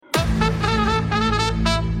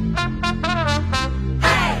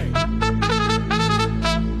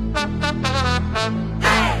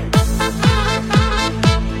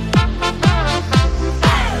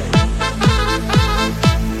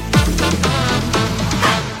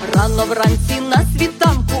Рано вранці на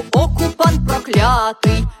світанку окупант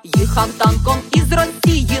проклятий їхав танком із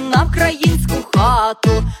Росії на українську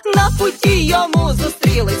хату. На путі йому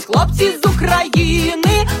зустрілись хлопці з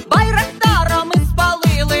України, байрактарами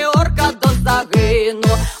спалили орка до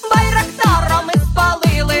загину. Байрактарами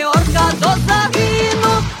спалили орка до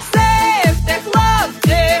загину. Сивте,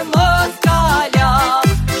 хлопці, москалям,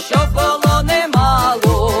 щоб було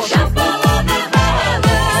немало, щоб було немало.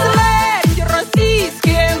 Смерть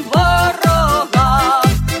російським ворогам,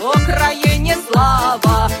 Україні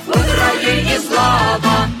слава, Україні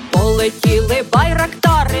слава. Полетіли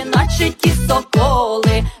байрактари, наче ті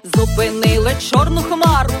соколи, зупинили чорну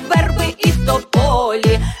хмару, верби і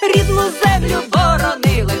тополі. Рідну землю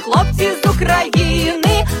боронили хлопці з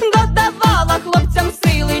України, додавала хлопцям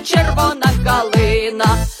сили червона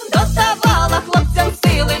калина, додавала хлопцям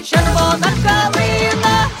сили червона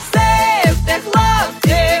калина. Сивте,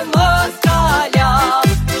 хлопці, москалям,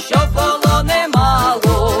 щоб було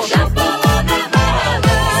немало, щоб було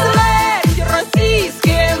немало. Смерть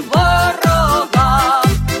російським ворогам,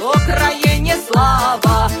 Україні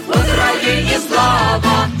слава, Україні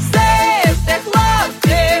слава. Сивте,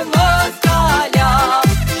 хлопці, москалям,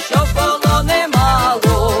 щоб було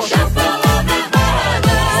немало, щоб було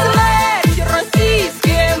немало. Смерть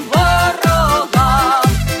російським ворогам,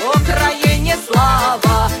 Україні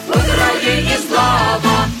слава, Україні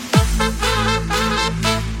слава.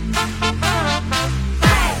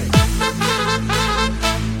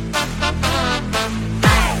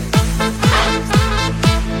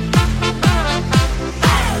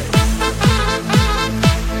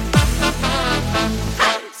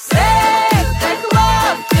 Сивте,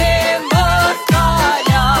 хлопці, москалям,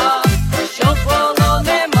 щоб було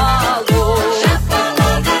немало, щоб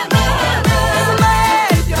було немало.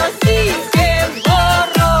 Смерть російським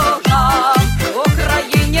ворогам,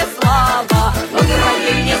 Україні слава,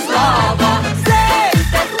 Україні слава.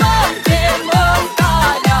 Сивте, хлопці,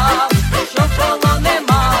 москалям, щоб було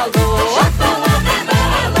немало, щоб було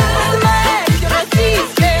немало. Смерть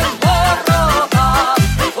російським ворогам,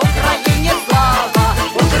 Україні слава,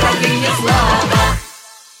 Україні слава.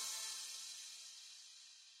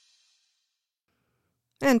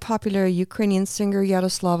 And popular Ukrainian singer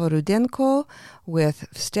Yaroslava Rudenko with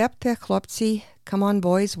Stepte Chlopці, Come on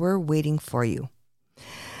boys, we're waiting for you.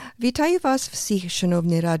 Вітаю вас всіх,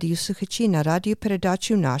 шановні радіослухачі, на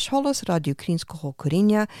радіопередачу «Наш голос» радіо українського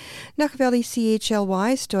коріння на хвилі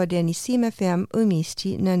CHLY 101,7 FM у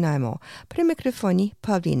місті Nanaimo. При мікрофоні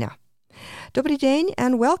Павліна. Добрий день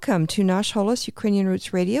and welcome to Nash Holos Ukrainian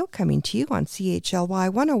Roots Radio, coming to you on CHLY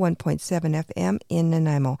 101.7 FM in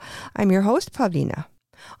Nanaimo. I'm your host, Pavlina.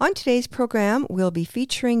 On today's program, we'll be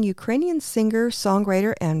featuring Ukrainian singer,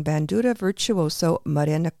 songwriter, and bandura virtuoso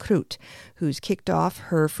Marina Krut, who's kicked off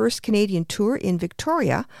her first Canadian tour in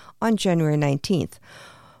Victoria on January 19th.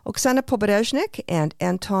 Oksana Poberezhnik and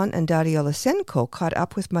Anton and Daria Lysenko caught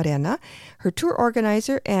up with Marina, her tour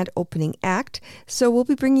organizer and opening act, so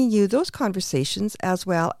we'll be bringing you those conversations as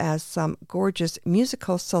well as some gorgeous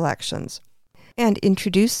musical selections. And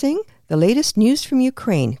introducing the latest news from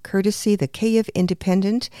Ukraine, courtesy the Kyiv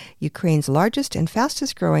Independent, Ukraine's largest and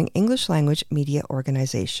fastest-growing English-language media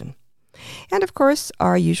organization. And, of course,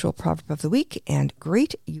 our usual proverb of the week and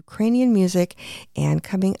great Ukrainian music. And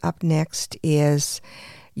coming up next is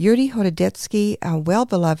Yuri Horodetsky, a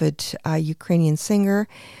well-beloved Ukrainian singer.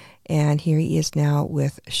 And here he is now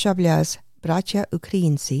with Shablya's Bratia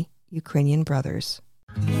Ukrainці, Ukrainian Brothers.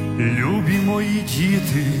 Любі мої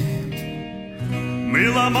діти,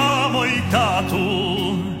 мила мамо й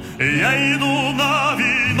тату, я йду на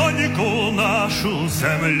війноньку нашу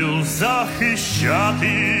землю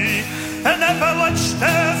захищати. Не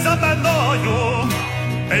плачте за мною,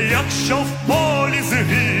 якщо в полі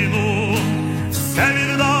згину, все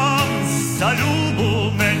віддам за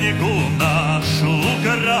любу неньку нашу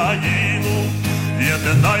країну.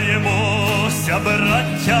 Єднаємося,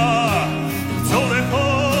 браття, в цю лиху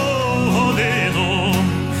годину,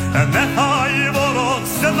 нехай ворог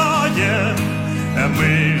знає,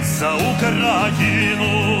 ми за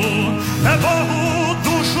Україну. Богу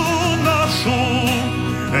душу нашу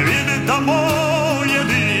віддамо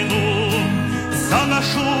єдину, за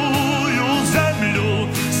нашу землю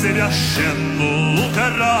священну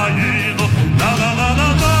Україну.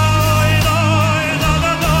 На-на-на-на-на.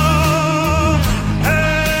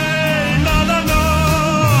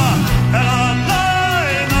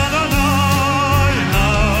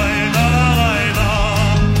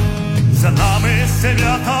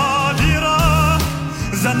 Свята віра,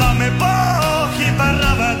 за нами Бог і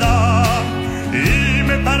правда, і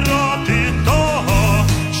ми проти того,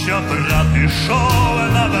 що брат пішов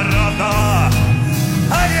на брата.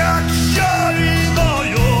 А я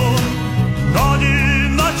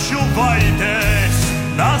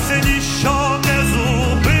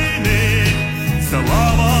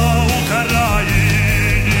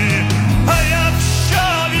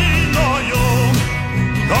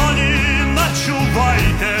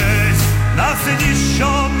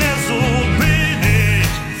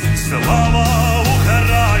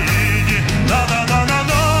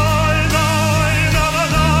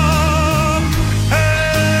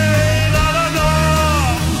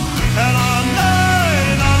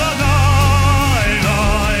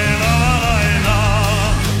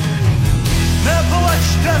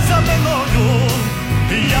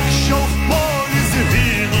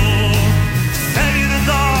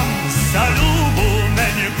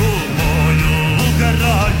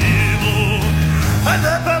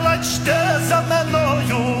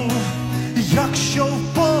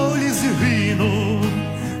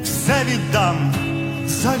віддам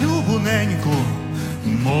за любу неньку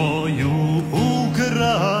мою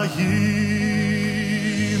Україну.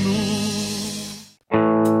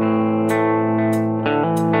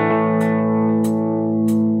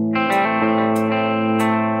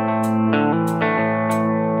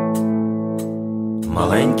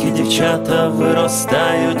 Маленькі дівчата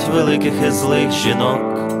виростають великих і злих жінок,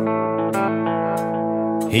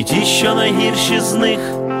 і ті, що найгірші з них,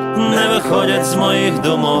 не виходять з моїх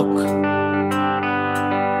думок.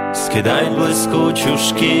 Скидають блискучу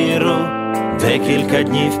шкіру декілька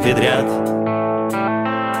днів підряд.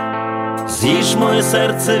 З'їж моє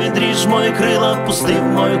серце, відріж мої крила, пусти в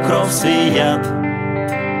мою кров свій яд,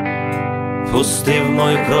 пусти в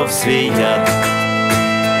мою кров свій яд.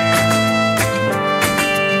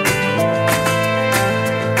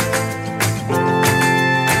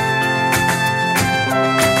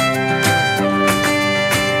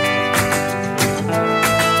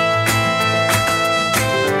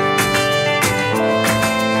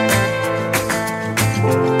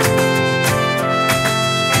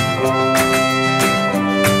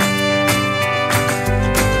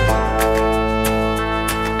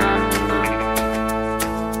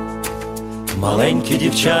 Маленькі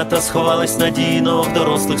дівчата сховались надійно в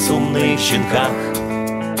дорослих сумних жінках,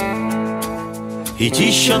 і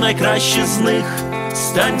ті, що найкращі з них,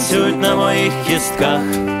 станцюють на моїх кістках.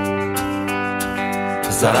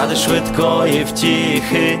 Заради швидкої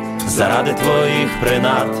втіхи, заради твоїх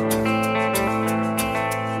принад,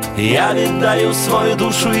 я віддаю свою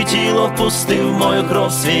душу і тіло, пусти в мою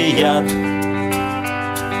кров свій яд,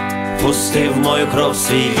 пусти в мою кров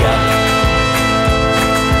свій яд.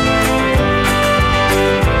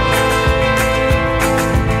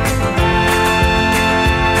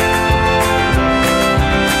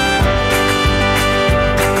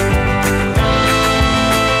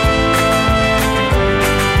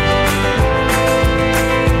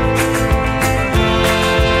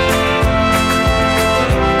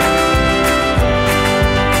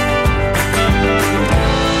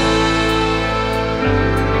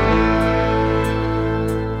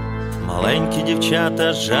 Маленькі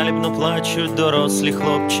дівчата жалібно плачуть, дорослі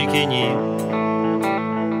хлопчики ні.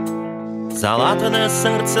 Залатане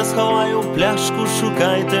серце сховаю в пляшку,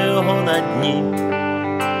 шукайте його на дні.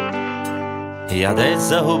 Я десь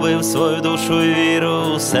загубив свою душу і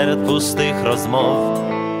віру серед пустих розмов.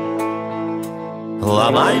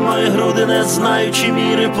 Ламай мої груди, не знаючи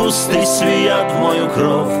міри, пусти свій яд в мою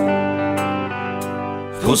кров,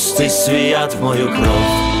 пусти свій яд в мою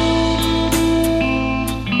кров.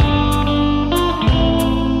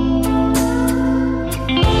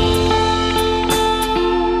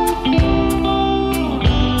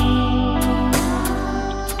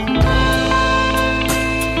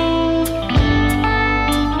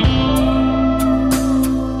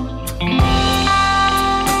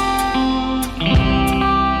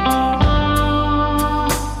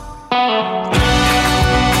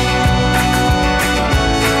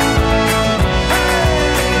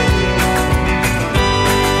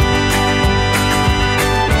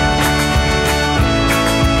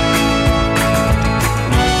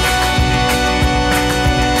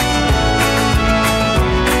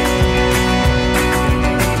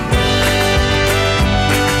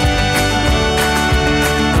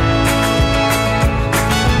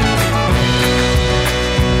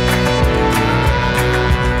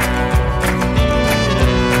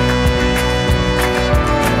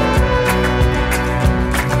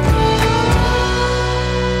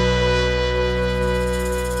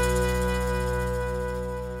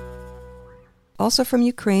 Also from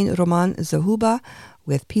Ukraine, Roman Zahuba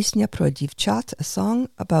with Pісня про дівчат, a song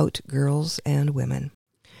about girls and women.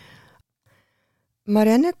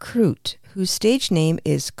 Marina Krut, whose stage name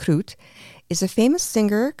is Krut, is a famous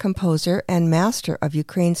singer, composer, and master of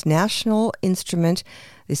Ukraine's national instrument,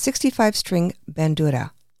 the 65-string bandura.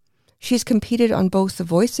 She's competed on both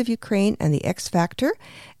The Voice of Ukraine and The X Factor,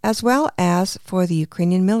 as well as for the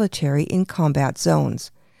Ukrainian military in combat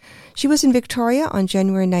zones. She was in Victoria on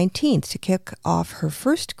January 19th to kick off her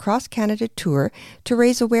first cross-Canada tour to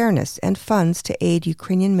raise awareness and funds to aid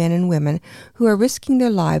Ukrainian men and women who are risking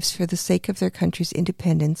their lives for the sake of their country's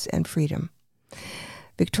independence and freedom.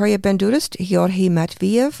 Victoria bandurist Georgy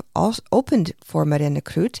Matviev opened for Marina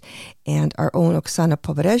Krut, and our own Oksana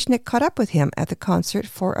Poberezhnik caught up with him at the concert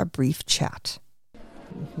for a brief chat.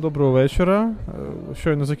 Доброго вечора.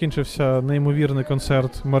 Щойно закінчився неймовірний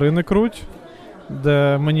концерт Марини Круть,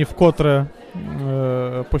 де мені вкотре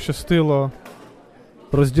пощастило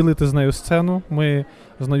розділити з нею сцену. Ми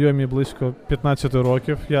знайомі близько 15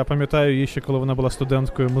 років. Я пам'ятаю її ще, коли вона була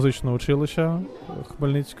студенткою музичного училища в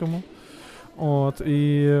Хмельницькому.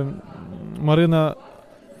 І Марина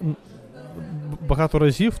багато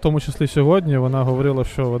разів, в тому числі сьогодні, вона говорила,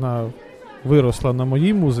 що вона виросла на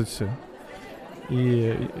моїй музиці.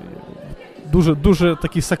 І дуже, дуже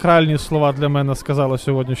такі сакральні слова для мене сказала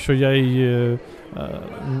сьогодні, що я її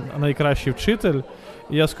найкращий вчитель.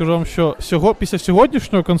 І я скажу вам, що після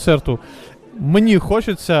сьогоднішнього концерту мені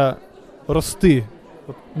хочеться рости.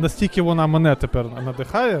 От настільки вона мене тепер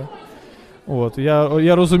надихає. От,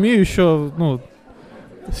 я розумію, що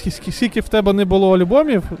скільки в тебе не було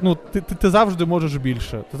альбомів, ти завжди можеш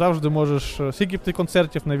більше. Ти завжди можеш, скільки б ти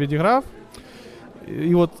концертів не відіграв.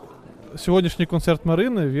 І от сьогоднішній концерт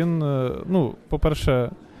Марини, він, по-перше,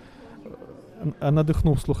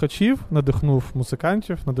 надихнув слухачів, надихнув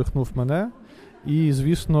музикантів, надихнув мене. І,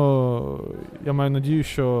 звісно, я маю надію,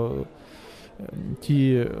 що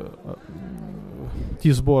ті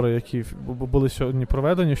збори, які були сьогодні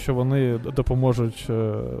проведені, що вони допоможуть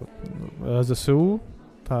ЗСУ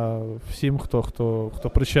та всім, хто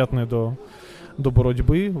причетний до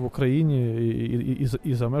боротьби в Україні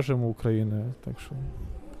і за межами України. Так що...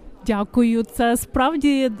 Дякую. Це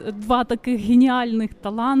справді два таких геніальних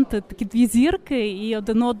таланти, такі дві зірки, і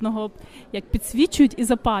один одного як підсвічують і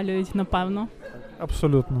запалюють, напевно.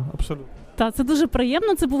 Абсолютно, абсолютно. Та це дуже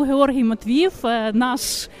приємно. Це був Георгій Матвіїв,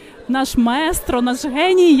 наш маестро, наш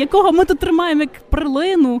геній, якого ми тут тримаємо як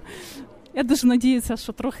перлину. Я дуже надіюся,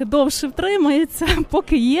 що трохи довше втримається,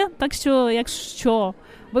 поки є. Так що, якщо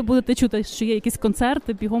ви будете чути, що є якісь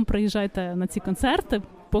концерти, бігом приїжджайте на ці концерти,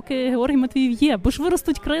 поки Георгій Матвіїв є, бо ж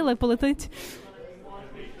виростуть крила і полетить.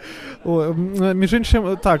 Між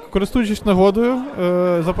іншим, так, користуючись нагодою,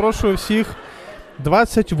 запрошую всіх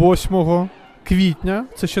 28 квітня,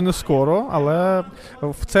 це ще не скоро, але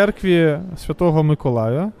в церкві Святого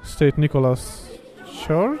Миколая, St. Nicholas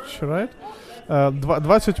Church, right?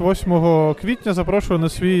 28 квітня запрошую на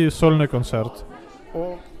свій сольний концерт.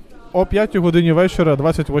 О 5 годині вечора,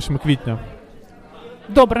 28 квітня.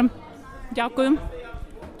 Добре. Дякую.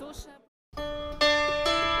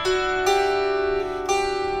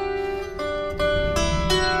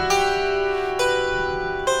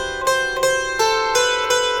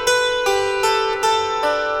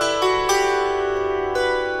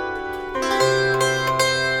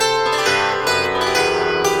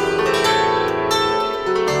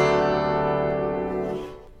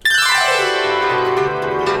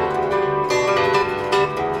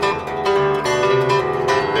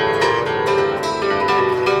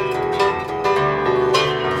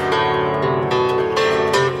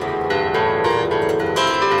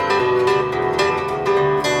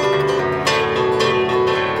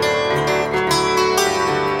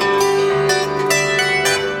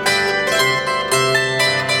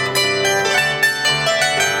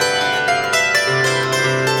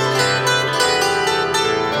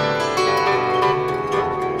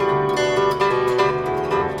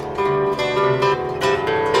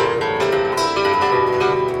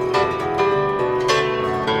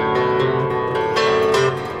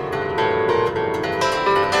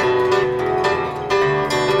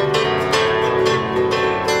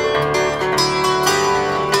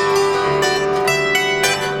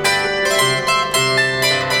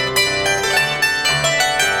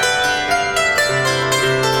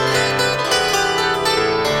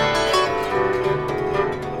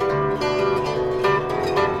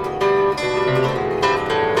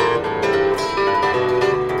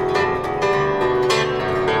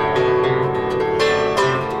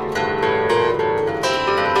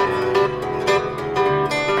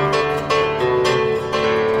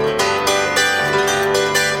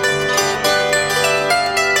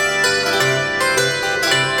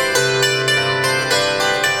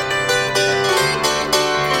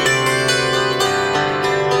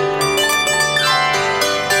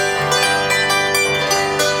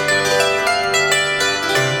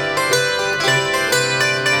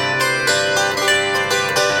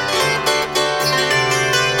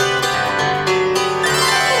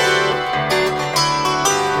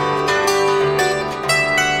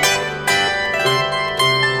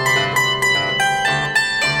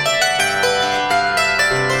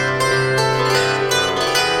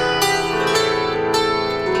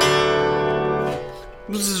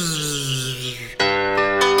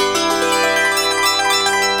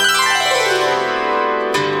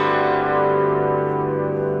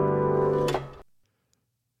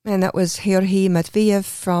 And that was Georgi Matveyev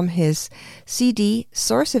from his CD,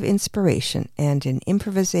 Source of Inspiration, and an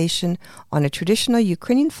improvisation on a traditional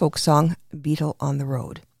Ukrainian folk song, Beetle on the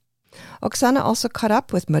Road. Oksana also caught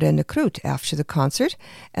up with Marina Krut after the concert,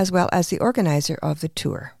 as well as the organizer of the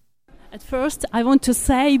tour. At first, I want to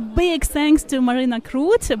say big thanks to Marina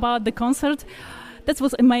Krut about the concert. that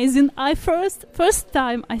was amazing. First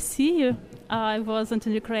time I see you, I wasn't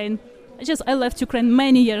in Ukraine. I left Ukraine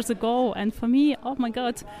many years ago, and for me, oh my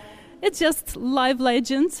God, it's just live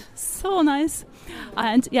legend. So nice.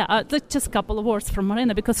 And just a couple of words from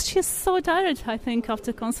Marina, because she's so tired, I think,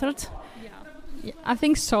 after concert. Yeah, I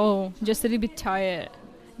think so. Just a little bit tired,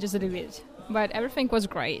 just a little bit. But everything was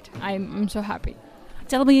great. I'm so happy.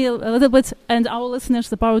 Tell me a little bit, and our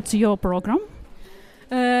listeners, about your program.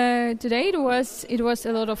 Today it was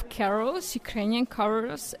a lot of carols, Ukrainian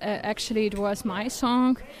carols. Actually, it was my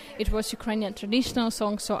song. It was Ukrainian traditional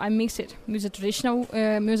song, so I mix it with the traditional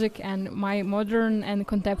music and my modern and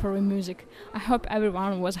contemporary music. I hope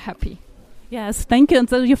everyone was happy. Yes, thank you. And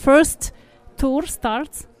so your first tour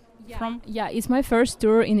starts from? Yeah, it's my first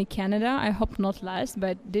tour in Canada. I hope not last,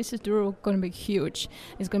 but this tour gonna be huge.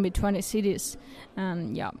 It's gonna be 20 cities,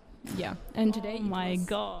 and yeah. And today,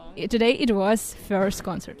 today it was first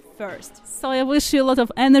concert. So I wish you a lot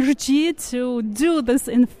of energy to do this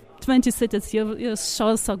in 20 cities. You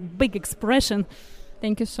show so big expression.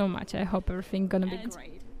 Thank you so much. I hope everything gonna be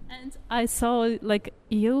great. And I saw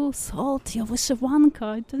you sold your вишиванка.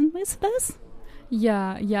 I didn't miss this.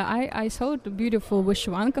 Yeah, I saw the beautiful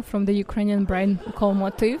вишиванка from the Ukrainian brand called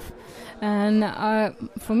Motiv, and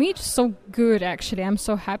for me it's so good. Actually, I'm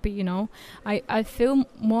so happy. I feel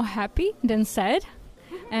more happy than sad,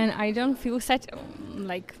 and I don't feel sad.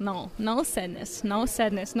 No sadness,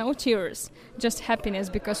 no tears, just happiness,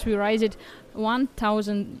 because we raised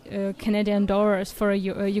 $1,000 Canadian for a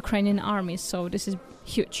Ukrainian army. So this is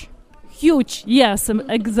huge. Huge, yes,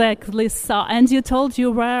 exactly. So, and you told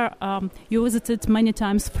you were you visited many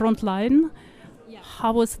times frontline. Yeah.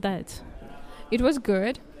 How was that? It was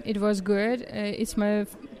good. It's my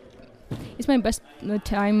best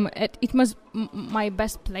time. It was my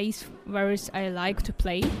best place where I like to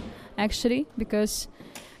play, actually, because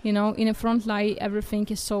in a frontline everything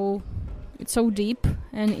is so deep,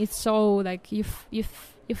 and it's so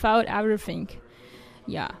you felt everything.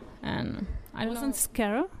 Yeah, and I wasn't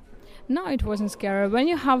scared. No, it wasn't scary. When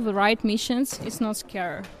you have the right missions, it's not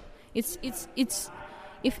scary. It's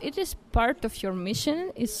if it is part of your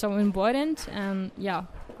mission, it's so important. And yeah.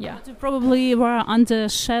 But you probably were under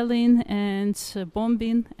shelling and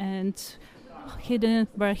bombing and hidden.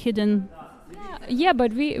 Yeah,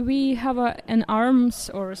 but we have an arms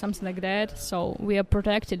or something like that, so we are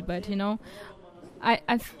protected. But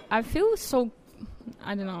I feel so,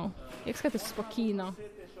 I don't know. Jak сказати спокійно?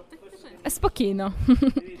 Спокійно.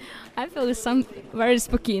 I feel very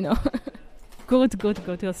spokojno. Good.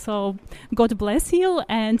 So God bless you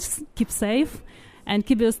and keep safe and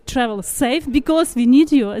keep your travel safe, because we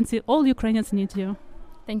need you and all Ukrainians need you.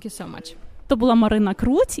 Thank you so much. То була Марина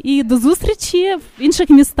Круть, і до зустрічі в інших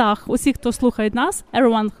містах. Усі, хто слухає нас,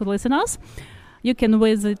 everyone who listens us, you can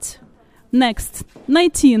visit next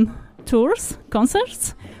 19 tours,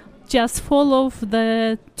 concerts. Just follow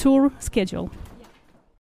the tour schedule.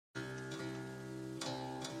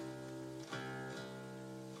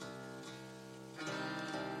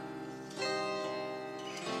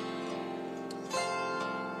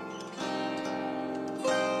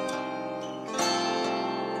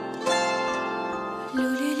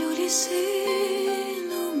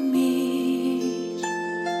 Сину мій,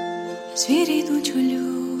 звірі йдуть у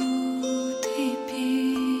лютий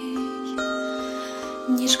бій,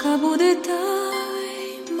 ніжка буде та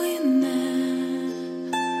й мине,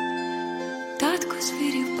 татко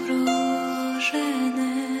звірів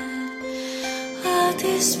прожене, а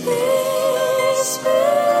ти спи,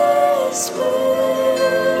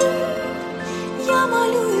 я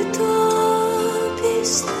малюю тобі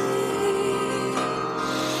сни.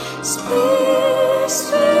 Спи,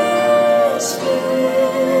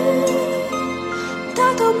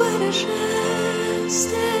 тато береже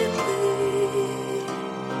степи,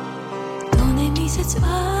 то не місяць, а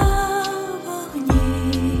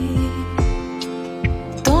вогні,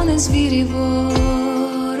 то не звірі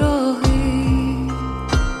вороги,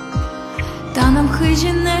 та нам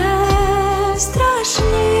хижі не страшні,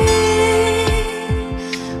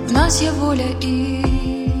 в нас є воля і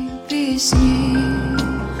пісні.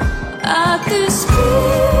 А ти спи,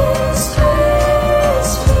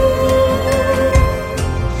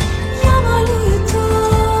 я малюю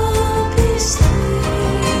тобі сни.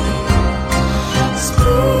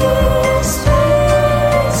 Спи,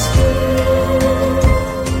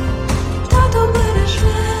 тато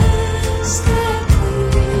береже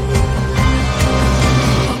степи.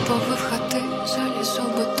 Оповив хати,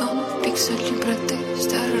 залізобетон, пікселі брати,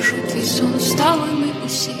 стережуть твій сон. Стали ми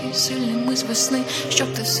усі сильними з весни,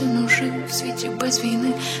 щоб ти, сину, жив в світі без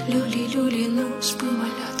війни. Люлі, ну, спи,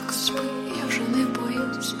 малятко, спи, я вже не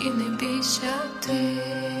боюсь і не бій. Прокинься ти.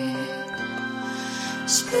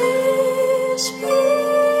 Спи, спи,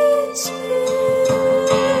 спи.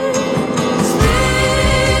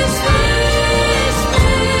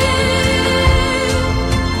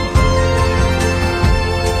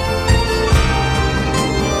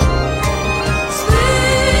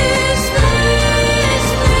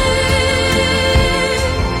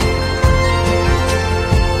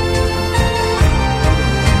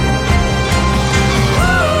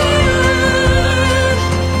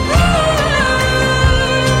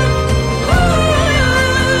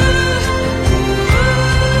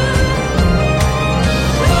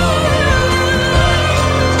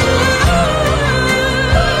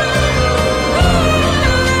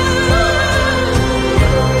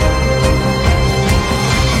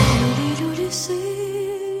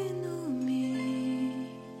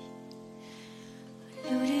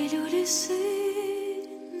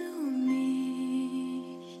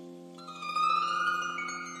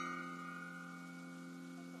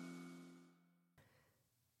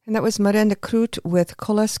 And that was Miranda Krut with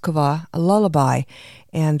Koleskova, a lullaby.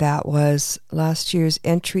 And that was last year's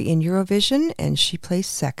entry in Eurovision, and she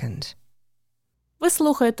placed second. Ви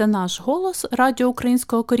слухаєте «Наш голос» радіо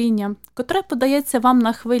українського коріння, котре подається вам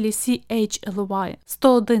на хвилі CHLY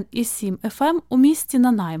 101,7 FM у місті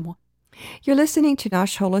Нанаймо. You're listening to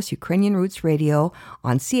Nash Holos Ukrainian Roots Radio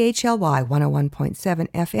on CHLY 101.7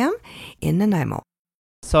 FM in Nanaimo.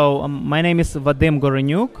 So my name is Vadim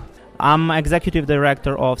Gorenyuk. I'm executive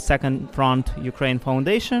director of Second Front Ukraine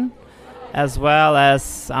Foundation, as well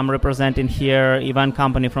as I'm representing here event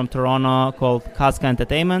company from Toronto called Kaska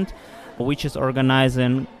Entertainment, which is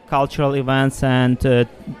organizing cultural events and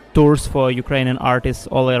tours for Ukrainian artists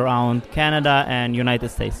all around Canada and United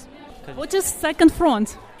States. What is Second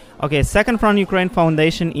Front? Okay, Second Front Ukraine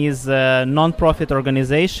Foundation is a non-profit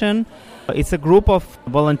organization. It's a group of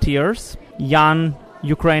volunteers, young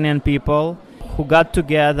Ukrainian people who got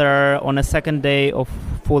together on a second day of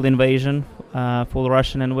full invasion, full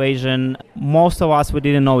Russian invasion. Most of us, we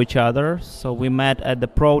didn't know each other, so we met at the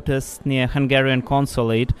protest near Hungarian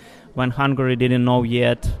consulate when Hungary didn't know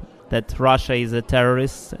yet that Russia is a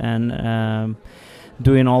terrorist and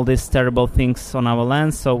doing all these terrible things on our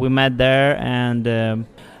land. So we met there, and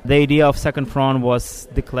the idea of Second Front was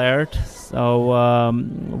declared. So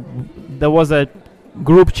there was a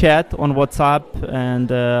group chat on WhatsApp, and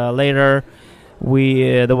later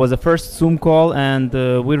there was a first Zoom call, and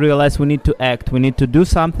we realized we need to act. We need to do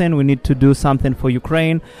something. We need to do something for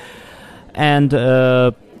Ukraine. And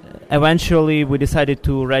eventually we decided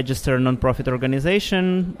to register a non-profit organization.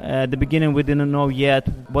 At the beginning we didn't know yet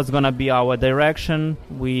what's going to be our direction.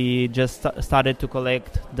 We just started to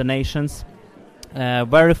collect donations.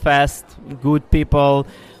 Very fast, good people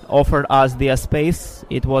offered us their space.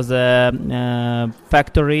 It was a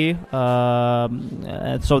factory,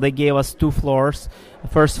 so they gave us 2 floors. The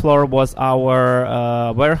first floor was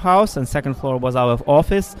our warehouse, and second floor was our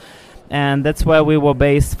office, and that's where we were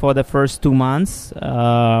based for the first 2 months.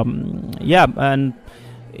 And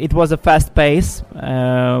it was a fast pace.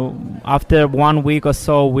 After 1 week or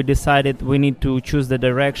so, we decided we need to choose the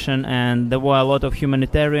direction, and there were a lot of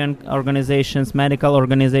humanitarian organizations, medical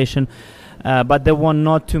organizations, but there were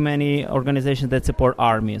not too many organizations that support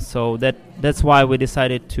army. So that's why we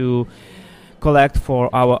decided to collect for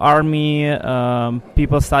our army.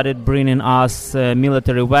 People started bringing us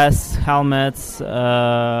military vests, helmets,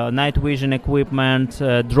 night vision equipment,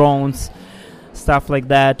 drones, stuff like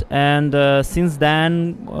that. And since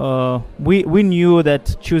then, we knew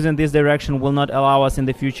that choosing this direction will not allow us in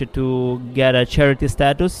the future to get a charity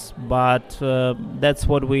status, but that's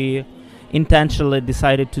what we intentionally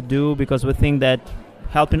decided to do, because we think that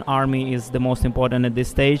helping army is the most important at this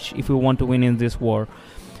stage if we want to win in this war.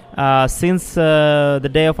 Since the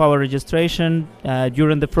day of our registration,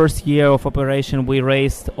 during the first year of operation, we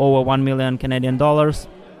raised over $1 million Canadian dollars.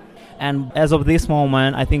 And as of this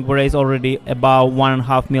moment, I think we raised already about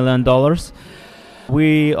 $1.5 million.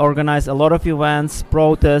 We organize a lot of events,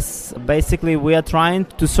 protests. Basically, we are trying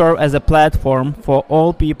to serve as a platform for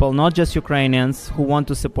all people, not just Ukrainians, who want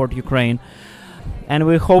to support Ukraine. And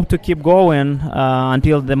we hope to keep going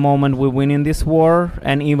until the moment we win in this war,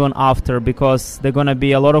 and even after, because there's going to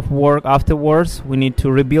be a lot of work afterwards. We need to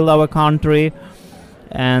rebuild our country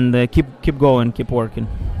and keep going, keep working.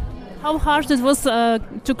 How hard it was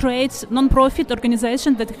to create non-profit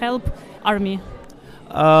organization that help army?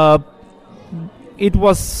 It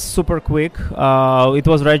was super quick. It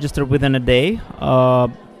was registered within a day.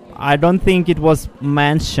 I don't think it was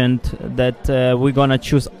mentioned that we're gonna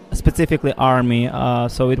choose specifically army.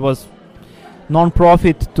 So it was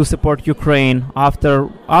non-profit to support Ukraine.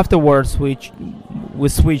 Afterwards, we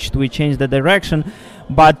changed the direction,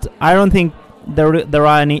 but I don't think there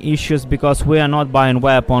are any issues because we are not buying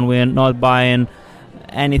weapon, we are not buying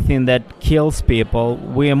anything that kills people.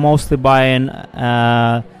 We are mostly buying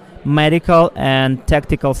medical and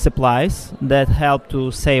tactical supplies that help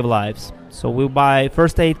to save lives. So we buy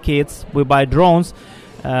first aid kits, we buy drones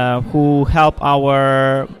who help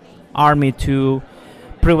our army to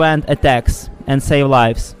prevent attacks and save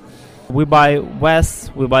lives. We buy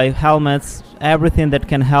vests, we buy helmets, everything that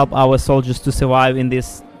can help our soldiers to survive in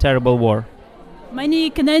this terrible war. Many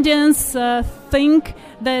Canadians think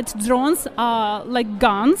that drones are like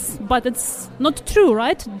guns, but it's not true,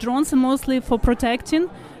 right? Drones are mostly for protecting,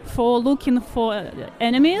 for looking for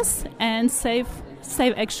enemies and save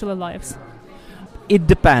actual lives. It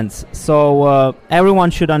depends. So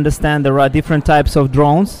everyone should understand there are different types of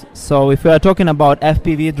drones. So if we are talking about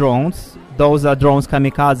FPV drones, those are drones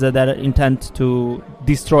kamikaze that are intent to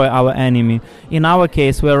destroy our enemy. In our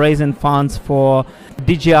case, we are raising funds for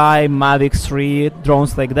DJI Mavic 3,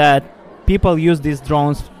 drones like that. People use these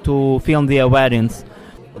drones to film their weddings.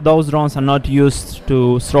 Those drones are not used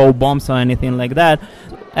to throw bombs or anything like that.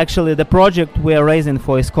 Actually, the project we are raising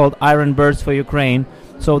for is called Iron Birds for Ukraine.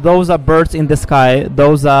 So those are birds in the sky.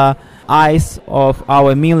 Those are eyes of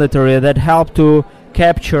our military that help to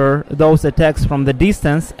capture those attacks from the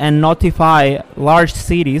distance and notify large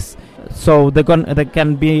cities so there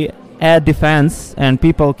can be air defense and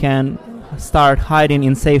people can start hiding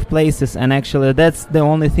in safe places. And actually that's the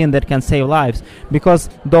only thing that can save lives, because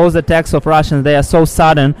those attacks of Russians, they are so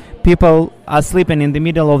sudden. People are sleeping in the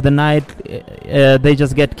middle of the night, they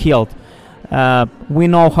just get killed. We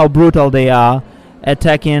know how brutal they are,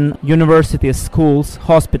 attacking universities, schools,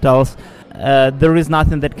 hospitals. There is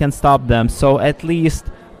nothing that can stop them. So at least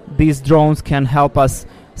these drones can help us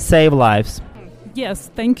save lives. Yes,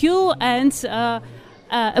 thank you. And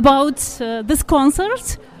about this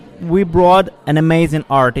concert, we brought an amazing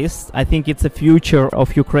artist. I think it's a future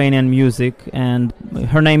of Ukrainian music, and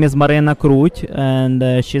her name is Marina Krut,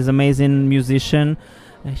 and she's an amazing musician.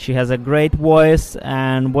 She has a great voice,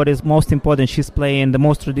 and what is most important, she's playing the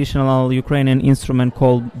most traditional Ukrainian instrument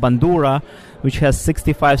called bandura, which has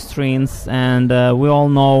 65 strings, and we all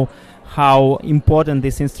know how important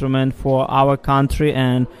this instrument for our country,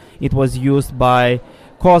 and it was used by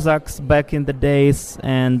Cossacks back in the days,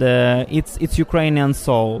 and it's Ukrainian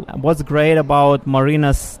soul. What's great about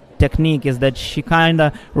Marina's technique is that she kind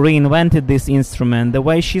of reinvented this instrument. The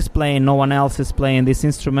way she's playing, no one else is playing this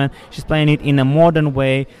instrument. She's playing it in a modern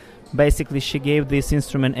way. Basically, she gave this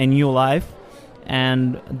instrument a new life,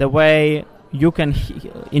 and the way you can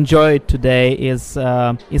enjoy it today is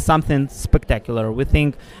something spectacular. We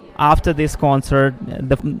think after this concert,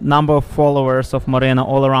 the number of followers of Marina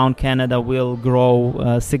all around Canada will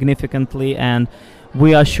grow significantly, and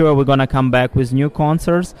we are sure we're going to come back with new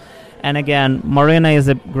concerts. And again, Marina is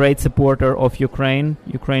a great supporter of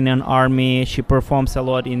Ukrainian army. She performs a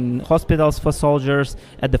lot in hospitals for soldiers,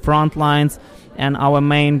 at the front lines. And our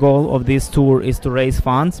main goal of this tour is to raise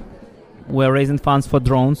funds. We're raising funds for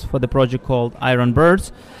drones for the project called Iron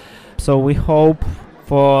Birds. So we hope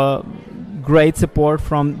for great support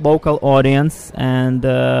from local audience, and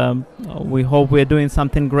we hope we're doing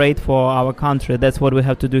something great for our country. That's what we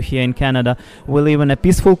have to do here in Canada. We live in a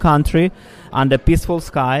peaceful country under peaceful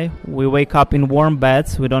sky. We wake up in warm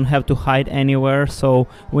beds. We don't have to hide anywhere, so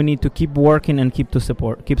we need to keep working and keep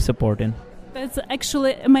supporting. That's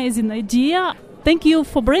actually amazing idea. Thank you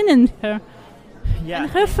for bringing her. Yeah.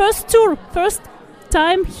 And her first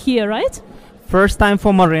time here, right? First time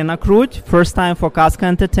for Marina Krut, first time for Kaska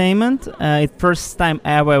Entertainment. It's first time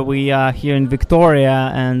ever we are here in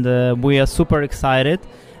Victoria, and we are super excited.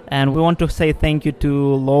 And we want to say thank you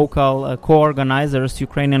to local co-organizers,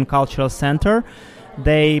 Ukrainian Cultural Center.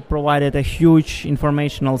 They provided a huge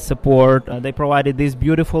informational support. They provided this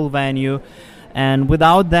beautiful venue. And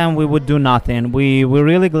without them, we would do nothing. We're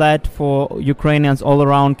really glad for Ukrainians all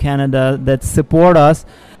around Canada that support us.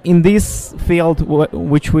 In this field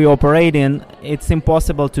which we operate in, it's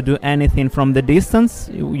impossible to do anything from the distance.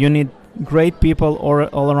 You need great people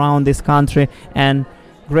all around this country, and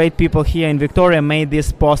great people here in Victoria made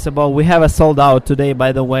this possible. We have a sold out today,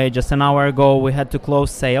 by the way. Just an hour ago, we had to close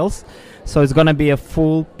sales. So it's going to be a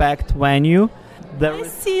full packed venue. I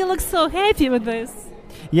see you look so happy with this.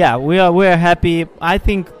 Yeah, we are happy. I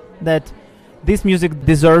think that this music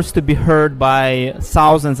deserves to be heard by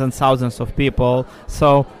thousands and thousands of people.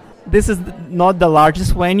 So this is not the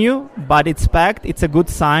largest venue, but it's packed. It's a good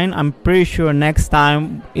sign. I'm pretty sure next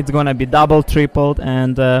time it's going to be double, tripled,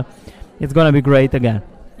 and it's going to be great again.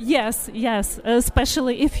 Yes,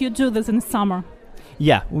 especially if you do this in summer.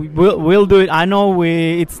 Yeah, we'll do it. I know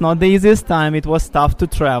it's not the easiest time. It was tough to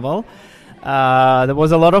travel. There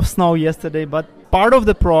was a lot of snow yesterday, but part of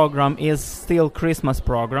the program is still Christmas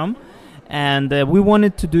program. And we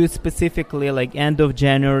wanted to do it specifically like end of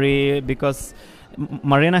January because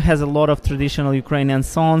Marina has a lot of traditional Ukrainian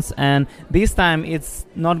songs. And this time it's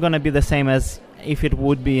not going to be the same as if it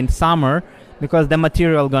would be in summer because the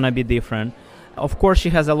material going to be different. Of course, she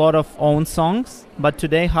has a lot of own songs, but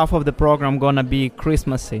today half of the program going to be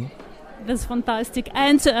Christmassy. That's fantastic.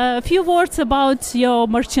 And a few words about your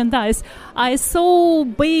merchandise. I saw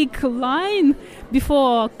big line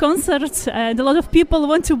before concerts and a lot of people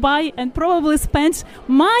want to buy and probably spend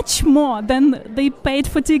much more than they paid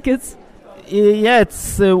for tickets. Yeah,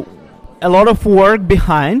 it's a lot of work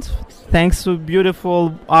behind. Thanks to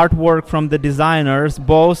beautiful artwork from the designers,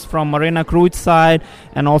 both from Marina Kruj side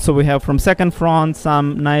and also we have from Second Front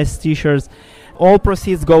some nice t-shirts. All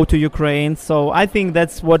proceeds go to Ukraine, so I think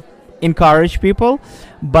that's what encourage people,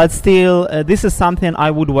 but still this is something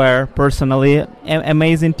I would wear personally.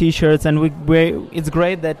 Amazing t-shirts, and it's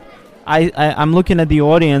great that I'm looking at the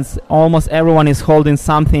audience. Almost everyone is holding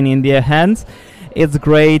something in their hands. It's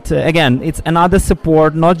great. Again, it's another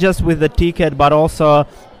support, not just with the ticket, but also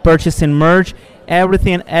purchasing merch.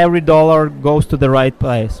 Everything, every dollar goes to the right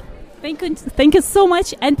place. Thank you so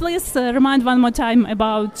much. And please remind one more time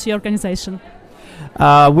about your organization.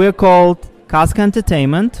 We're called Kaska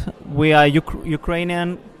Entertainment. We are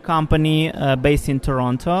Ukrainian company based in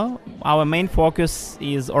Toronto. Our main focus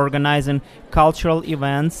is organizing cultural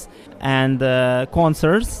events and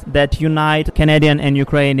concerts that unite Canadian and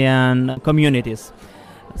Ukrainian communities.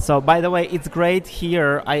 So, by the way, it's great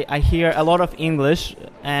here. I hear a lot of English,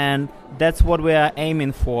 and that's what we are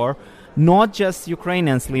aiming for. Not just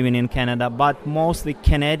Ukrainians living in Canada, but mostly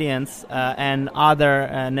Canadians and other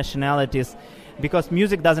nationalities, because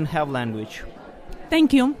music doesn't have language.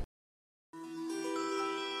 Thank you.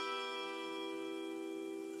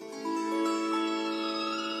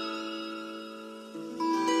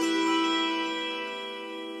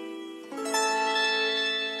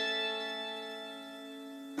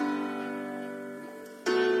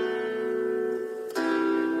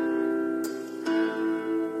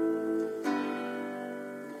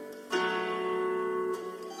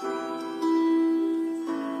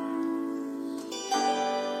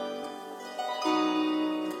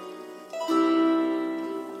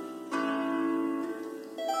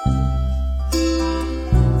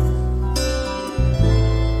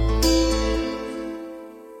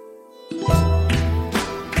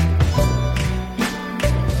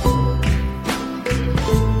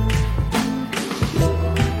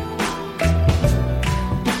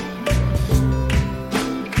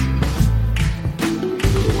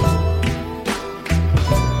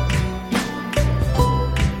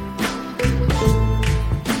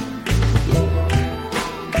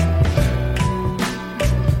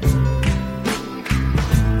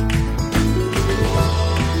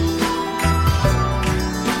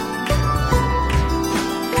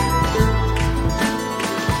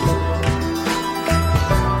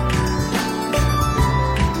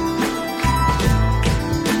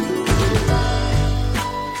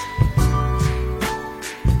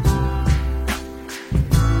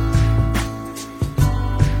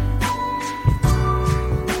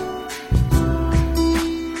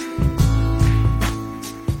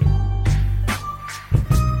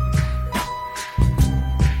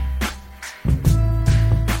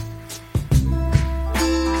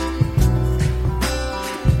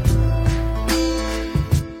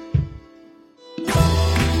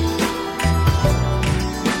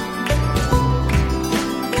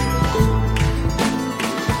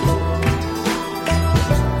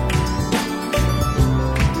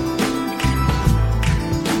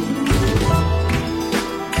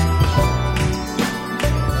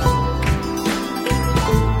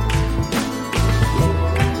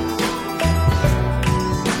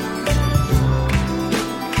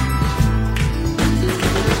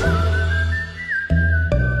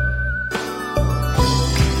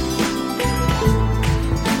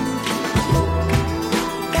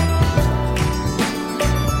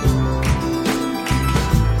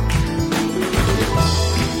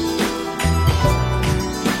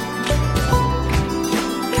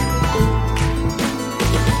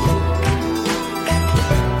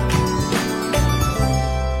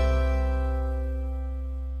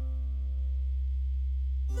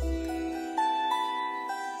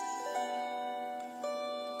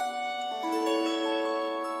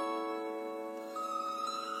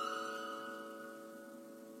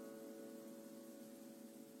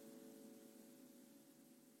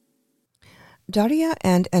 Daria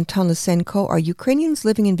and Anton Lysenko are Ukrainians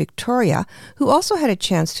living in Victoria who also had a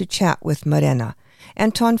chance to chat with Marina.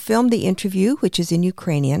 Anton filmed the interview, which is in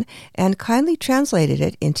Ukrainian, and kindly translated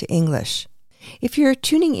it into English. If you're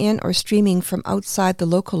tuning in or streaming from outside the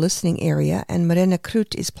local listening area and Marina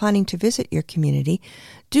Krut is planning to visit your community,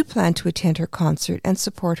 do plan to attend her concert and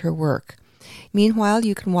support her work. Meanwhile,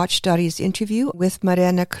 you can watch Daria's interview with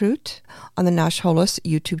Marina Krut on the Nash Holos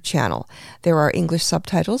YouTube channel. There are English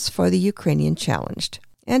subtitles for the Ukrainian challenged.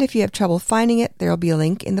 And if you have trouble finding it, there will be a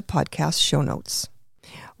link in the podcast show notes.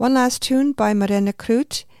 One last tune by Marina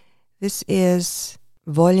Krut. This is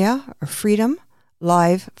Volya, or Freedom,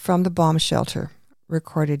 live from the bomb shelter.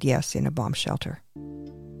 Recorded, yes, in a bomb shelter.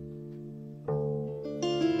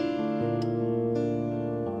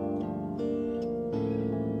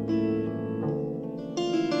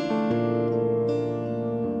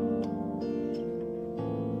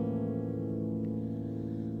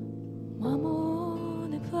 Мамо,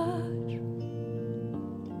 не плач,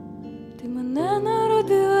 ти мене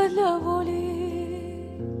народила для волі.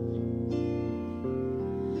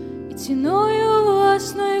 І ціною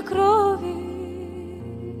власної крові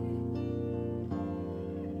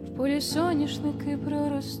в полі соняшники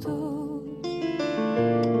проростуть.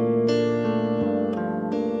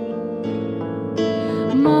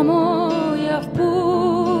 Мамо, я в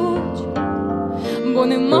путь, бо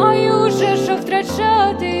не маю вже що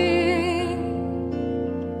втрачати.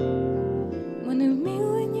 Ми не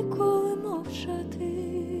вміли ніколи мовчати,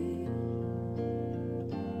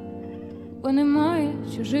 бо немає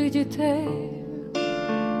чужих дітей.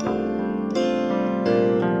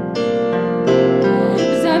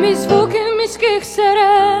 Замість звуків міських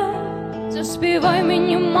сирен заспівай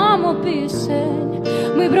мені, мамо, пісень.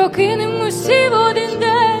 Ми прокинемося в один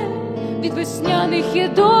день від весняних і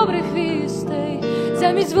добрих вістей.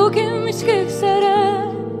 Замість звуків міських сирен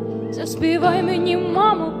заспівай мені,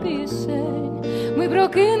 мамо, пісень. Ми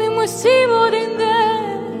прокинемося в один день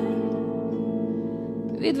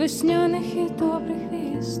від весняних і добрих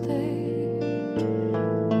вістей.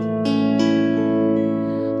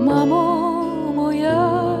 Мамо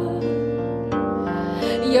моя,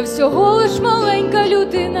 я всього лиш маленька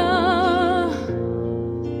людина,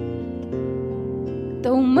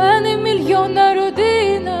 та у мене мільйонна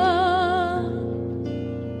родина.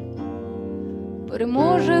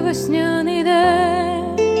 Переможе весняний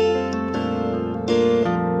день.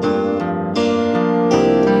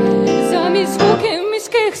 Замість звуків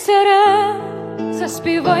міських сирен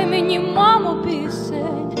заспівай мені, мамо,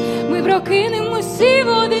 пісень. Ми прокинемося в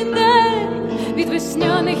один день від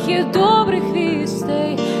весняних і добрих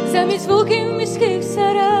вістей. Замість звуків міських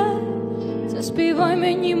сирен заспівай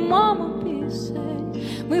мені, мамо, пісень.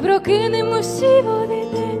 Ми прокинемося в один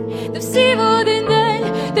день, де всі в один день,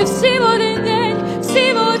 де всі в один день,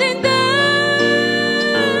 всі в один день.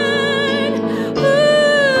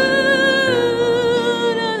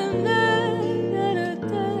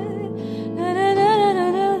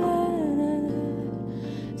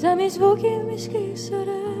 Замість звуків міських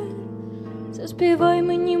сирен заспівай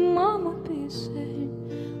мені, мамо, пісень.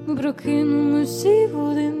 Ми прокинемося в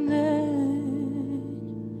один день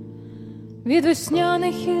від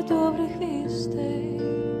весняних і добрих вістей.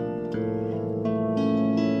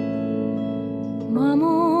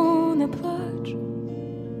 Мамо, не плач,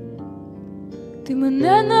 ти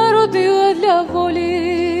мене народила для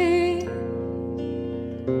волі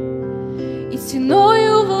і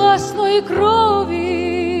ціною власної крові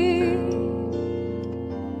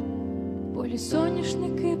в полі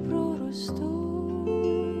соняшники проростуть.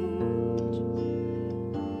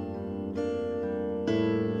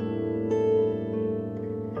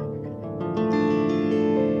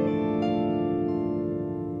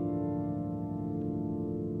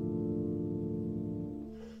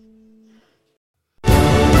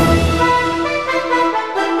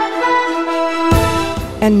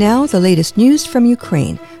 And now the latest news from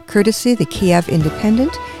Ukraine, courtesy the Kiev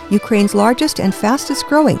Independent, Ukraine's largest and fastest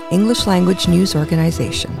growing English-language news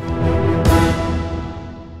organization.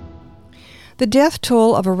 The death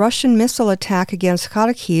toll of a Russian missile attack against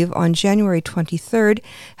Kharkiv on January 23rd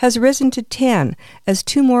has risen to 10 as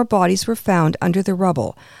 2 more bodies were found under the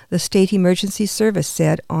rubble, the State Emergency Service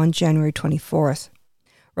said on January 24th.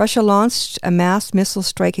 Russia launched a mass missile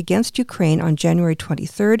strike against Ukraine on January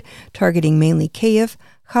 23rd, targeting mainly Kyiv,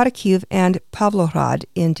 Kharkiv, and Pavlohrad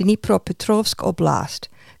in Dnipropetrovsk Oblast.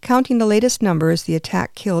 Counting the latest numbers, the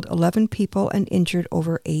attack killed 11 people and injured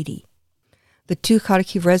over 80. The 2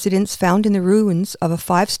 Kharkiv residents found in the ruins of a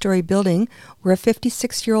 5-story building were a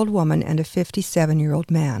 56-year-old woman and a 57-year-old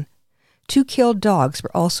man. 2 killed dogs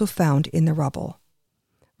were also found in the rubble.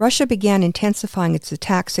 Russia began intensifying its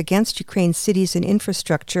attacks against Ukraine's cities and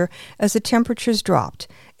infrastructure as the temperatures dropped,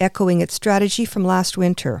 echoing its strategy from last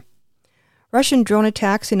winter. Russian drone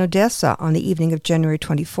attacks in Odessa on the evening of January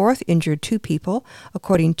 24th injured 2 people,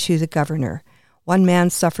 according to the governor. 1 man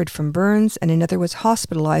suffered from burns and another was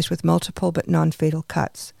hospitalized with multiple but non-fatal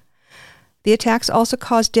cuts. The attacks also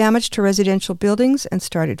caused damage to residential buildings and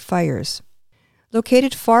started fires.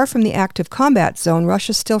 Located far from the active combat zone,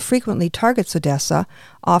 Russia still frequently targets Odessa,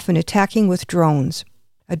 often attacking with drones.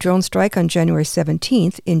 A drone strike on January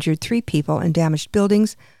 17th injured 3 people and damaged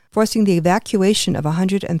buildings, forcing the evacuation of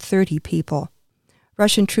 130 people.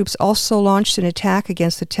 Russian troops also launched an attack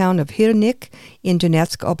against the town of Hirnik in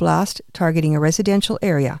Donetsk Oblast, targeting a residential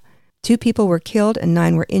area. 2 people were killed and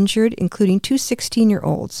 9 were injured, including 2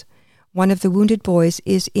 16-year-olds. One of the wounded boys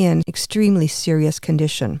is in extremely serious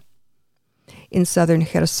condition. In southern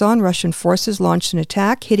Kherson, Russian forces launched an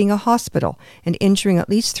attack hitting a hospital and injuring at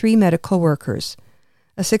least 3 medical workers.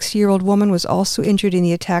 A 60-year-old woman was also injured in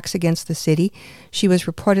the attacks against the city. She was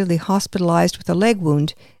reportedly hospitalized with a leg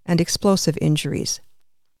wound and explosive injuries.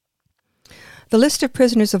 The list of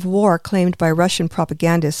prisoners of war claimed by Russian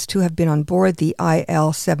propagandists to have been on board the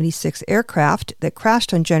Il-76 aircraft that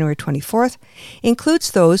crashed on January 24th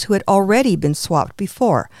includes those who had already been swapped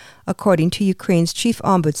before, according to Ukraine's chief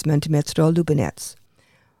ombudsman Dmytro Lubinets.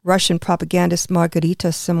 Russian propagandist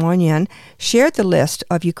Margarita Simonyan shared the list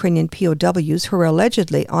of Ukrainian POWs who were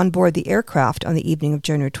allegedly on board the aircraft on the evening of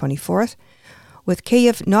January 24th, with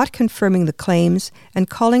Kyiv not confirming the claims and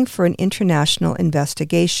calling for an international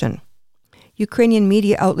investigation. Ukrainian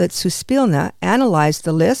media outlet Suspilna analyzed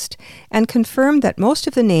the list and confirmed that most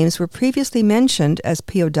of the names were previously mentioned as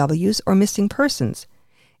POWs or missing persons,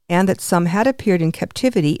 and that some had appeared in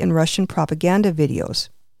captivity in Russian propaganda videos.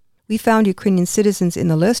 We found Ukrainian citizens in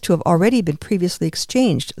the list who have already been previously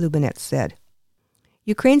exchanged, Lubinets said.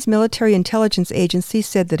 Ukraine's military intelligence agency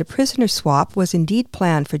said that a prisoner swap was indeed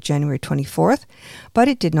planned for January 24th, but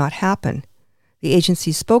it did not happen. The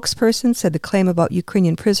agency's spokesperson said the claim about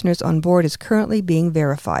Ukrainian prisoners on board is currently being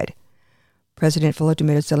verified. President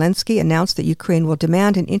Volodymyr Zelensky announced that Ukraine will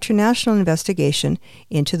demand an international investigation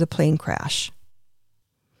into the plane crash.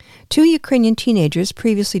 2 Ukrainian teenagers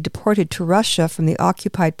previously deported to Russia from the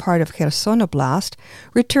occupied part of Kherson Oblast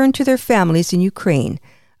returned to their families in Ukraine,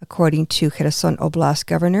 according to Kherson Oblast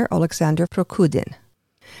Governor Alexander Prokudin.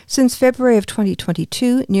 Since February of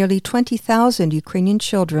 2022, nearly 20,000 Ukrainian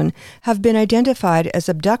children have been identified as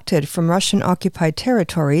abducted from Russian-occupied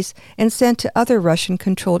territories and sent to other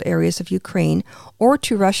Russian-controlled areas of Ukraine or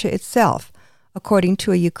to Russia itself, according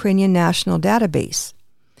to a Ukrainian national database.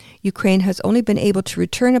 Ukraine has only been able to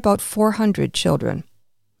return about 400 children.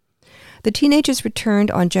 The teenagers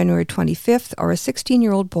returned on January 25th are a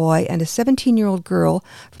 16-year-old boy and a 17-year-old girl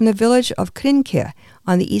from the village of Krinke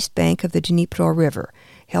on the east bank of the Dnipro River,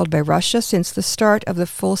 held by Russia since the start of the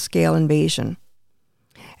full-scale invasion.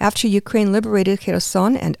 After Ukraine liberated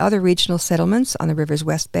Kherson and other regional settlements on the river's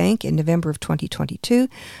west bank in November of 2022,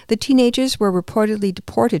 the teenagers were reportedly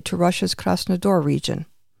deported to Russia's Krasnodar region.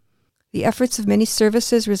 The efforts of many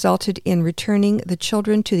services resulted in returning the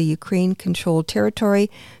children to the Ukraine-controlled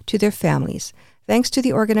territory to their families, thanks to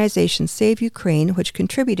the organization Save Ukraine, which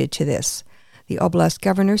contributed to this, the Oblast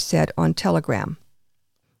governor said on Telegram.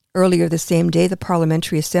 Earlier the same day, the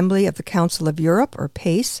Parliamentary Assembly of the Council of Europe, or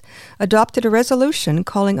PACE, adopted a resolution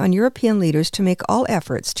calling on European leaders to make all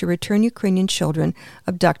efforts to return Ukrainian children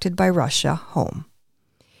abducted by Russia home.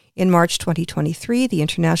 In March 2023, the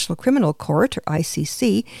International Criminal Court, or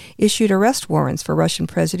ICC, issued arrest warrants for Russian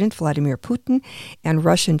President Vladimir Putin and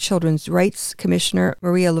Russian Children's Rights Commissioner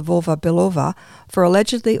Maria Lvova-Belova for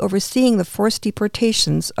allegedly overseeing the forced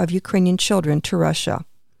deportations of Ukrainian children to Russia.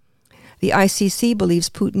 The ICC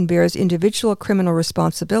believes Putin bears individual criminal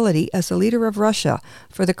responsibility as the leader of Russia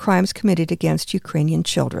for the crimes committed against Ukrainian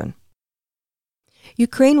children.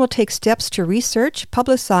 Ukraine will take steps to research,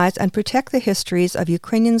 publicize, and protect the histories of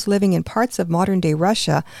Ukrainians living in parts of modern-day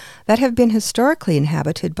Russia that have been historically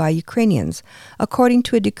inhabited by Ukrainians, according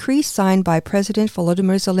to a decree signed by President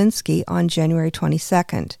Volodymyr Zelensky on January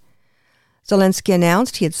 22nd. Zelensky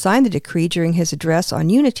announced he had signed the decree during his address on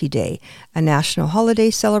Unity Day, a national holiday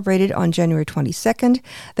celebrated on January 22nd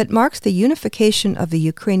that marks the unification of the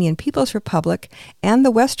Ukrainian People's Republic and the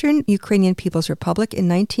Western Ukrainian People's Republic in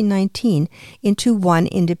 1919 into one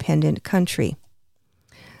independent country.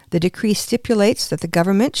 The decree stipulates that the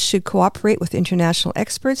government should cooperate with international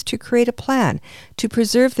experts to create a plan to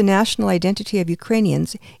preserve the national identity of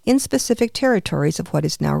Ukrainians in specific territories of what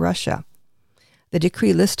is now Russia. The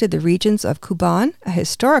decree listed the regions of Kuban, a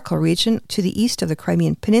historical region to the east of the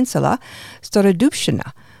Crimean Peninsula,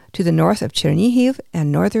 Starodubshchina, to the north of Chernihiv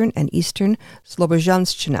and northern and eastern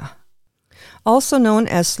Slobozhanshchina. Also known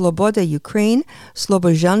as Sloboda Ukraine,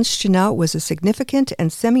 Slobozhanshchina was a significant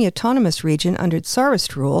and semi-autonomous region under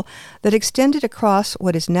Tsarist rule that extended across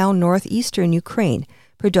what is now northeastern Ukraine,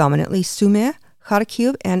 predominantly Sumy,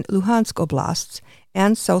 Kharkiv, and Luhansk oblasts,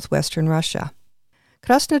 and southwestern Russia.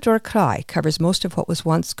 Krasnodar Krai covers most of what was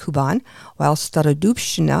once Kuban, while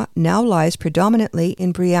Starodubshchina now lies predominantly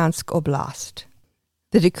in Bryansk Oblast.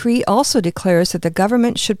 The decree also declares that the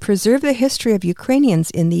government should preserve the history of Ukrainians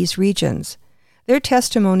in these regions. Their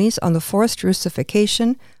testimonies on the forced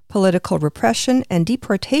Russification, political repression, and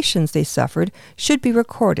deportations they suffered should be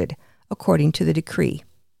recorded, according to the decree.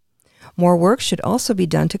 More work should also be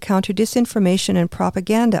done to counter disinformation and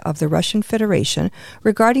propaganda of the Russian Federation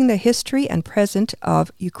regarding the history and present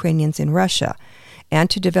of Ukrainians in Russia, and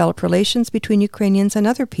to develop relations between Ukrainians and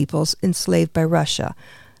other peoples enslaved by Russia.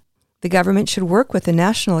 The government should work with the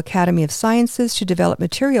National Academy of Sciences to develop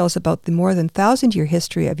materials about the more than 1,000-year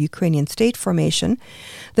history of Ukrainian state formation,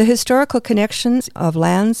 the historical connections of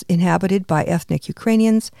lands inhabited by ethnic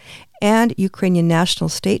Ukrainians, and Ukrainian national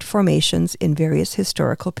state formations in various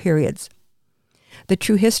historical periods. The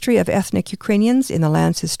true history of ethnic Ukrainians in the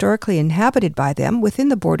lands historically inhabited by them within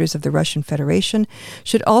the borders of the Russian Federation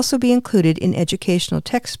should also be included in educational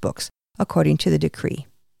textbooks, according to the decree.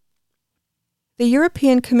 The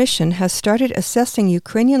European Commission has started assessing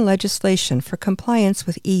Ukrainian legislation for compliance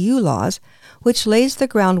with EU laws, which lays the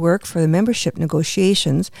groundwork for the membership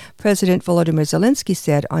negotiations, President Volodymyr Zelensky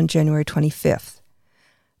said on January 25th.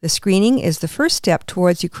 The screening is the first step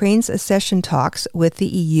towards Ukraine's accession talks with the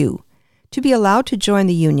EU. To be allowed to join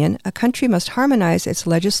the Union, a country must harmonize its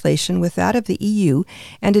legislation with that of the EU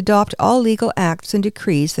and adopt all legal acts and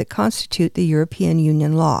decrees that constitute the European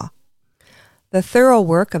Union law. The thorough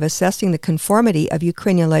work of assessing the conformity of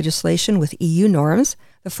Ukrainian legislation with EU norms,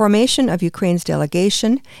 the formation of Ukraine's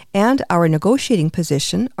delegation, and our negotiating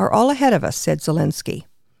position are all ahead of us, said Zelensky.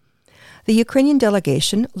 The Ukrainian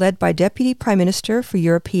delegation, led by Deputy Prime Minister for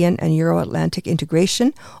European and Euro-Atlantic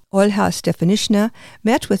Integration, Olha Stefanishina,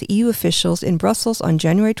 met with EU officials in Brussels on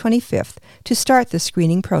January 25th to start the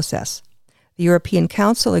screening process. The European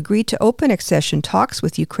Council agreed to open accession talks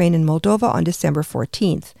with Ukraine and Moldova on December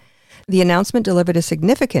 14th. The announcement delivered a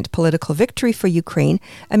significant political victory for Ukraine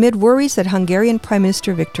amid worries that Hungarian Prime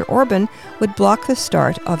Minister Viktor Orban would block the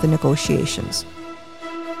start of the negotiations.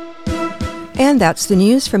 And that's the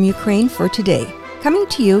news from Ukraine for today. Coming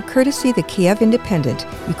to you courtesy the Kiev Independent,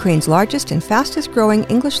 Ukraine's largest and fastest-growing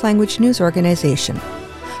English-language news organization.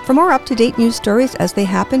 For more up-to-date news stories as they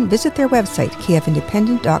happen, visit their website,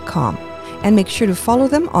 kievindependent.com, and make sure to follow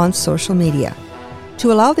them on social media.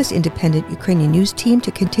 To allow this independent Ukrainian news team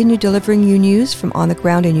to continue delivering you news from on the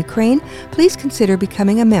ground in Ukraine, please consider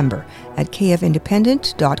becoming a member at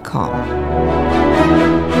kievindependent.com.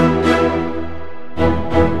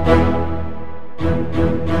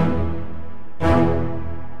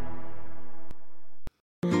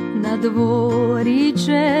 На дворі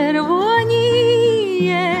червоніє,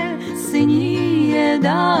 синіє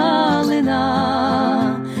далина,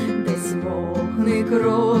 десь вогник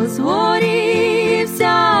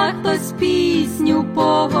розгорівся, хтось пісню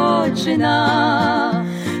почина.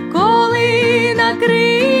 Коли на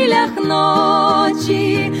крилях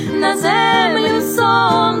ночі на землю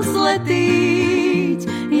сон злетить,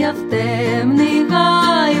 я в темний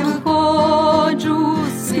гай виходжу,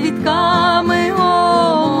 з квітками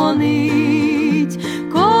гомонить.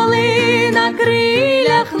 Коли на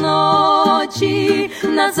крилях ночі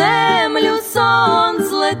на землю сон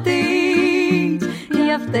злетить,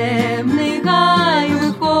 я в темний гай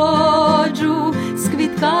виходжу, з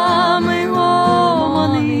квітками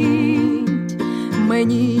гомонить.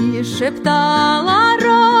 Мені шептала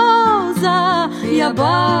роза, я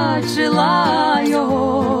бачила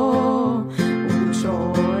його.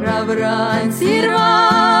 Учора вранці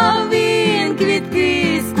рвав він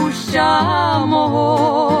квітки з куща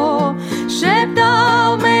мого.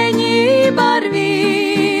 Шептав мені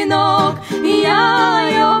барвінок, я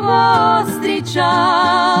його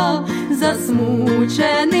зустрічав.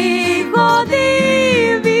 Засмучений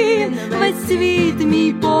ходив він, весь світ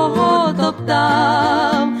мій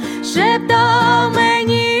потоптав. Шептав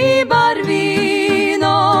мені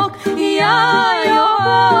барвінок, я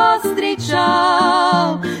його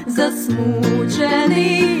зустрічав.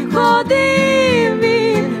 Засмучений ходив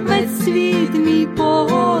він, весь світ мій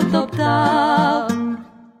потоптав.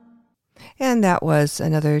 And that was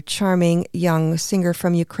another charming young singer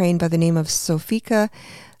from Ukraine by the name of Sofika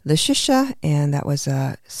Leshisha, and that was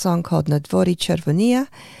a song called Na dvorі червоніє,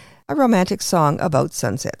 a romantic song about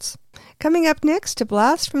sunsets. Coming up next, a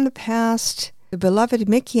blast from the past, The beloved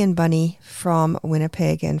Mickey and Bunny from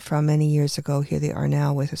Winnipeg and from many years ago. Here they are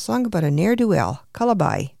now with a song about a ne'er-do-well,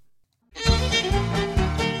 Calabai.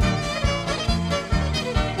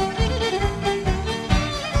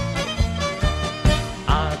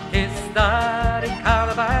 A ty stary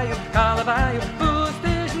Kalabaju, Kalabaju,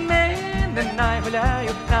 pustиш мене,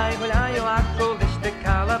 най-гуляю, ако лиш те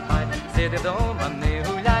Калабай, седи дома, не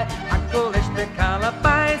гуляй, ако лиш те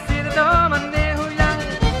Калабай, седи дома, не гуляй.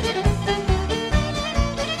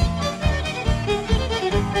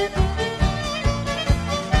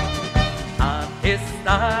 А ти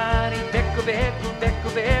стари беко,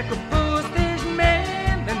 пустиш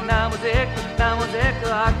мене на музику,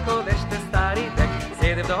 ако лиш те стари бек,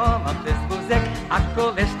 седи дома без музик, ако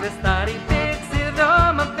лиш те стари бек, седи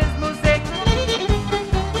дома без музик.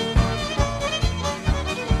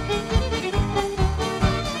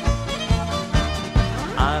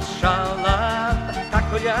 А шалата так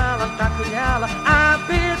гуляла, а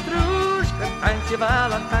Петрушка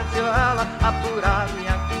танцевала, а бурак,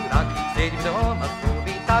 як дурак, сидів дома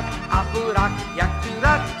собі так, а бурак, як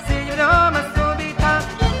дурак, сидів дома собі так.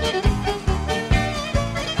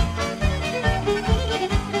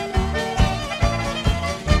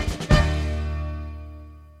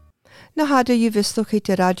 Nagадую, ви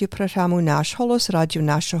слухаєте радіопрограму «Наш Холос», радіо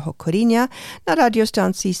нашого коріння на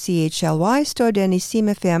радіостанції CHLY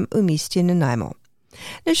 101,7 FM у місті Nanaimo.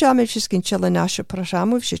 На жаль, ми вже скінчили нашу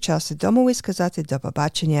програму, вже час додому і сказати до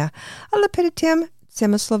побачення, але перед тим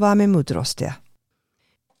цими словами мудрості.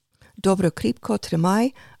 Добро кріпко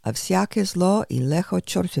тримай, а всяке зло і лихо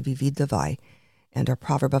чортові віддавай. And our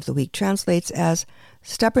proverb of the week translates as,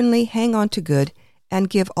 stubbornly hang on to good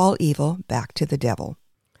and give all evil back to the devil.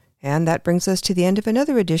 And that brings us to the end of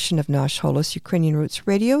another edition of Nash Holos Ukrainian Roots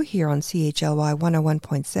Radio here on CHLY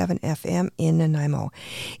 101.7 FM in Nanaimo.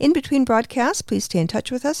 In between broadcasts, please stay in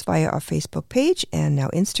touch with us via our Facebook page and now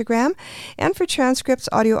Instagram. And for transcripts,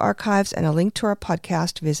 audio archives, and a link to our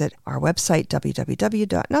podcast, visit our website,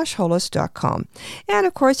 www.nashholos.com. And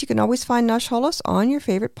of course, you can always find Nash Holos on your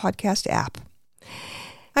favorite podcast app.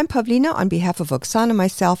 I'm Pavlina on behalf of Oksana,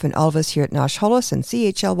 myself, and all of us here at Nash Holos and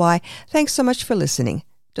CHLY. Thanks so much for listening.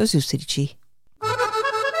 Do zустрічі.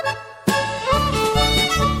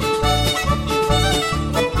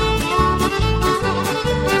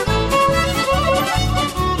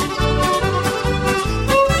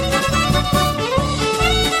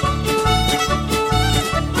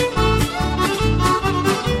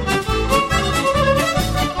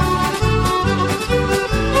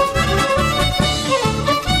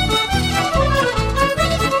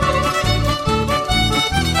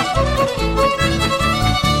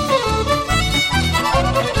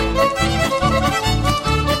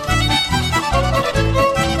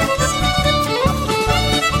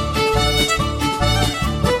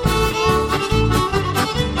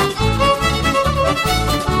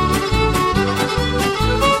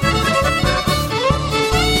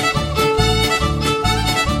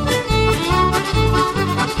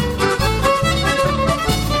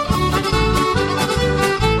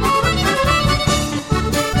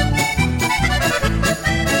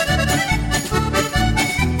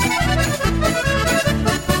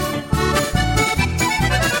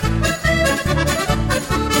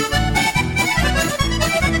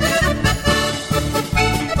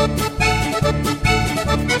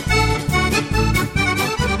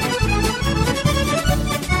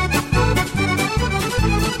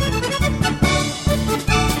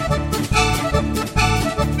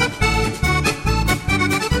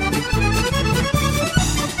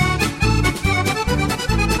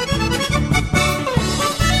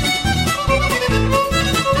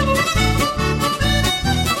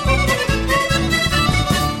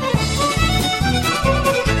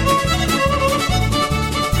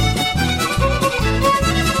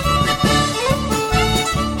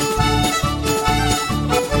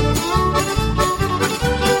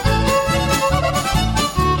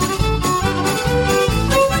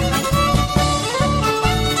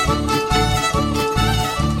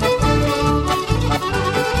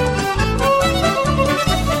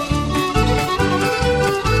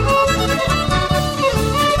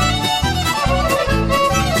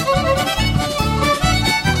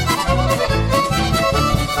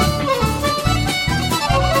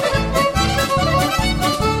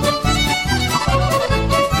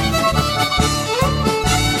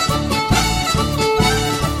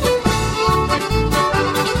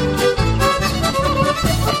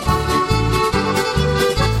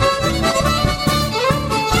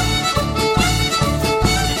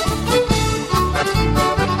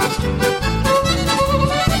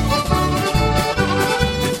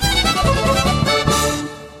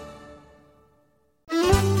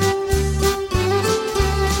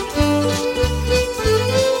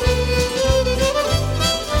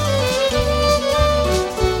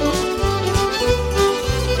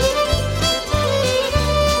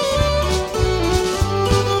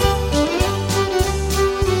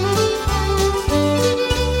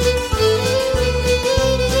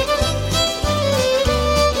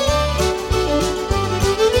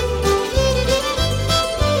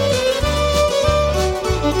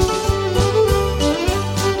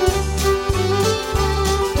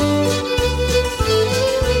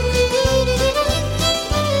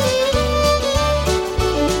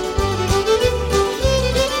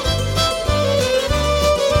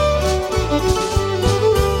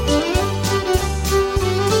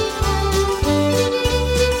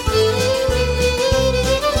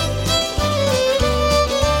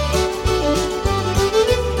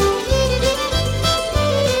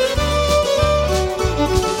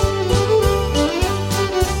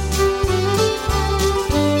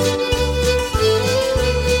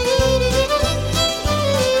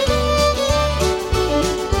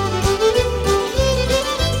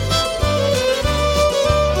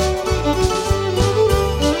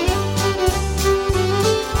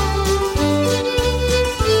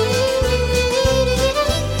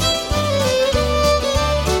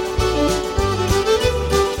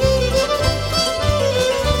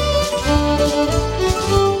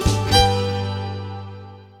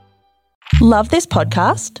 Love this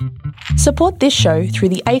podcast? Support this show through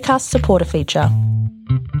the Acast supporter feature.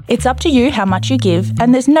 It's up to you how much you give,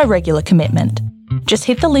 and there's no regular commitment. Just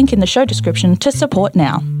hit the link in the show description to support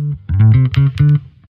now.